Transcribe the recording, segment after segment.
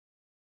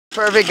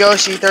Perfect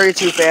Goshi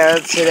 32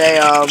 fans. Today,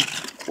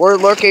 we're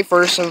looking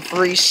for some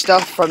free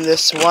stuff from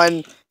this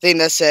one thing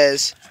that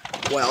says,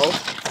 well,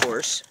 of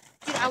course.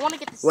 Dude, I want to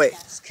get this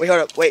desk. Wait, hold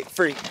up. Wait,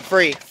 free.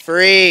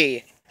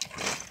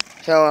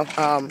 So,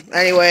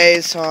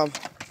 anyways,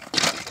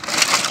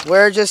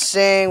 we're just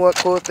saying what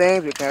cool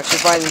things we can actually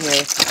find in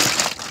here.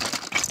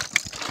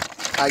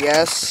 I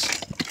guess.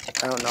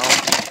 I don't know.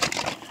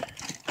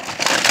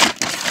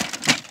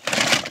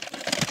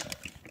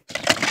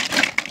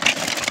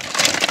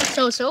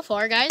 So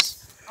far,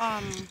 guys,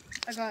 I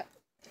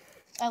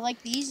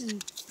like these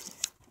and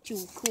two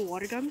cool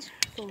water guns.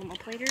 Fill them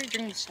up later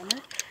during the summer.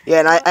 Yeah,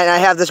 and I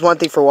have this one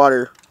thing for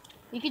water.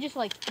 You could just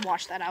like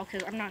wash that out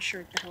because I'm not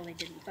sure what the hell they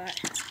did with that.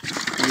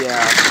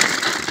 Yeah.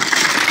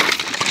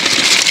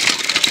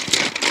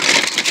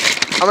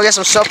 I'm gonna get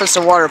some soap and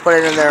some water, put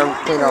it in there and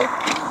clean up.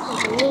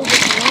 Like a little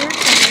bit more.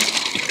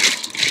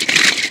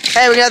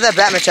 Hey, we got that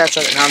Batman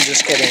tattoo. No, I'm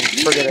just kidding.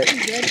 Forget it.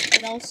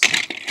 Good. What else?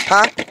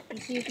 Huh? You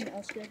see anything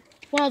else good?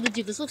 Well,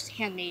 dude, this looks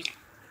handmade.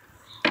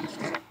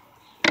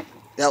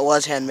 That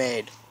was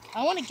handmade.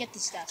 I want to get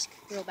this desk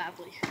real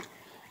badly.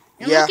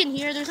 And Yeah. look in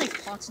here, there's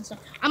like pots and stuff.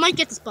 I might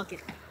get this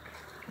bucket.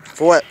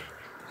 For what?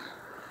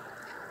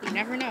 You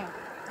never know.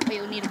 But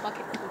you'll need a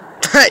bucket.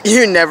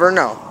 You never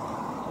know.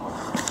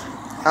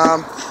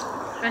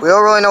 We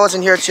don't really know what's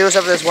in here too,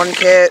 except for this one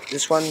kit,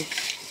 this one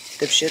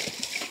dipshit.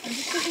 I'm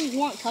just thinking, you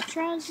want cup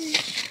straws and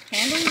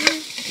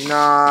handles?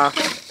 Nah.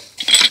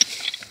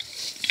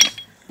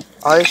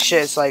 All this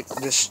shit is like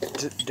just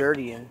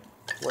dirty and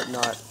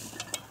whatnot.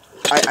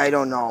 I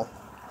don't know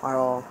at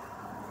all.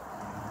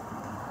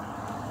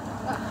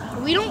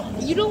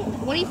 You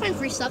don't, when you find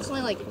free stuff, it's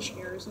only like a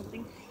chair or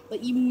something,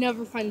 but you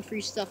never find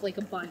free stuff like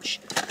a bunch.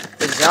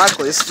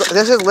 Exactly.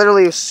 This is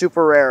literally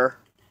super rare.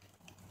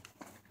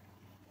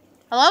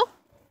 Hello?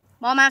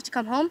 Mom, I have to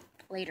come home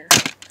later.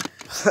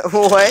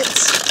 What?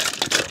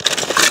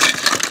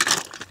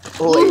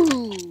 Wait.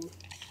 Ooh.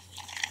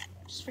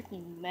 Just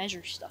freaking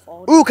measure stuff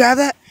all day. Ooh, can I have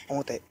that? I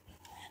want that.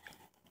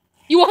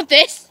 You want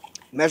this?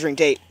 Measuring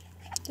tape.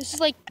 This is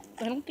like,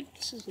 I don't think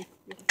this is like,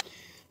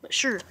 but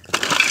sure.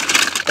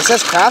 It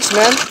says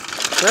Craftsman.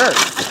 Sure. I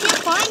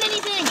can't find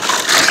anything.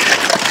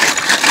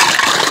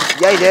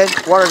 Yeah, you did.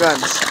 Water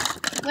guns.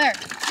 Where?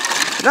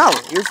 No,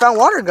 you found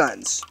water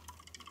guns.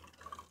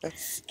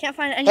 Can't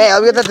find any. Hey,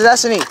 I'll get that to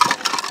Destiny.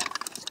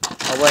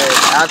 Oh, wait.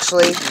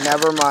 Actually,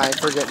 never mind.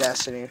 Forget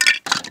Destiny.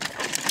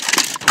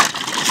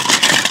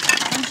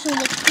 I'm just gonna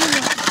look through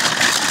them.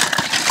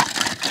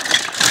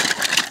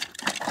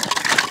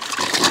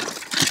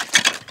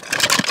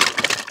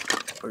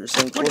 We're just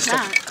saying cool What is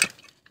stuff. that?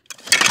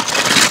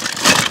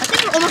 I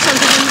think we're almost done.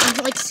 Would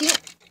you like to see it?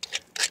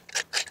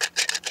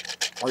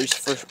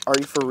 Are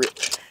you for real?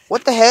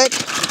 What the heck? I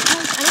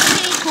don't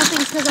see any cool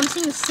things because I'm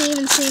seeing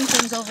the same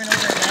things over and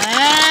over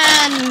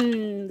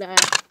again.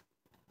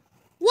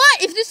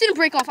 What? If this didn't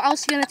break off, I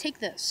was gonna take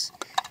this.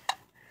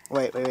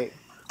 Wait. Let me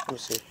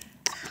see.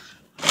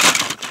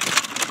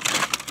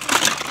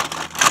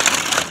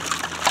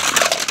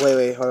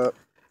 Wait, hold up.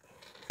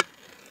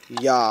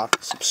 Yeah,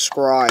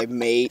 subscribe,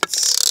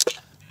 mates.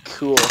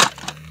 Cool.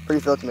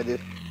 Pretty filthy, my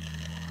dude.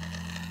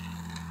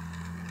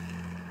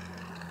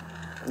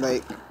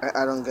 Like,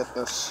 I don't get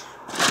this.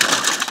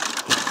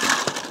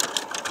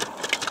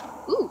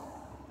 Ooh.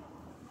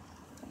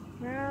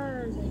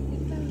 Where is it? I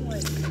think I'm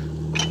like,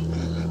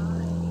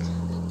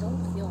 I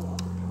don't feel well.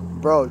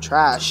 Bro,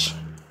 trash.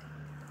 Can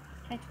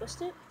I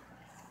twist it?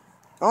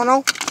 Oh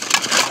no. I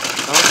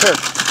don't care.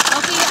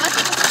 Okay, I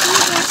think it's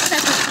more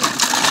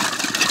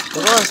seconds.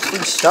 Look at all this free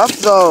stuff,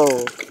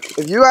 though.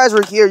 If you guys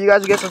were here, you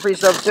guys would get some free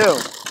stuff, too.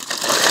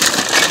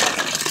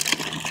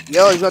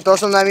 Yo, you gonna throw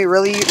something at me?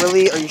 Really?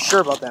 Are you sure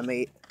about that,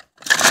 mate?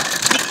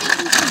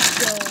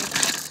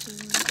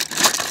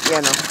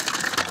 Yeah, no.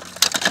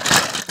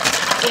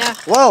 Yeah.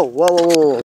 Whoa.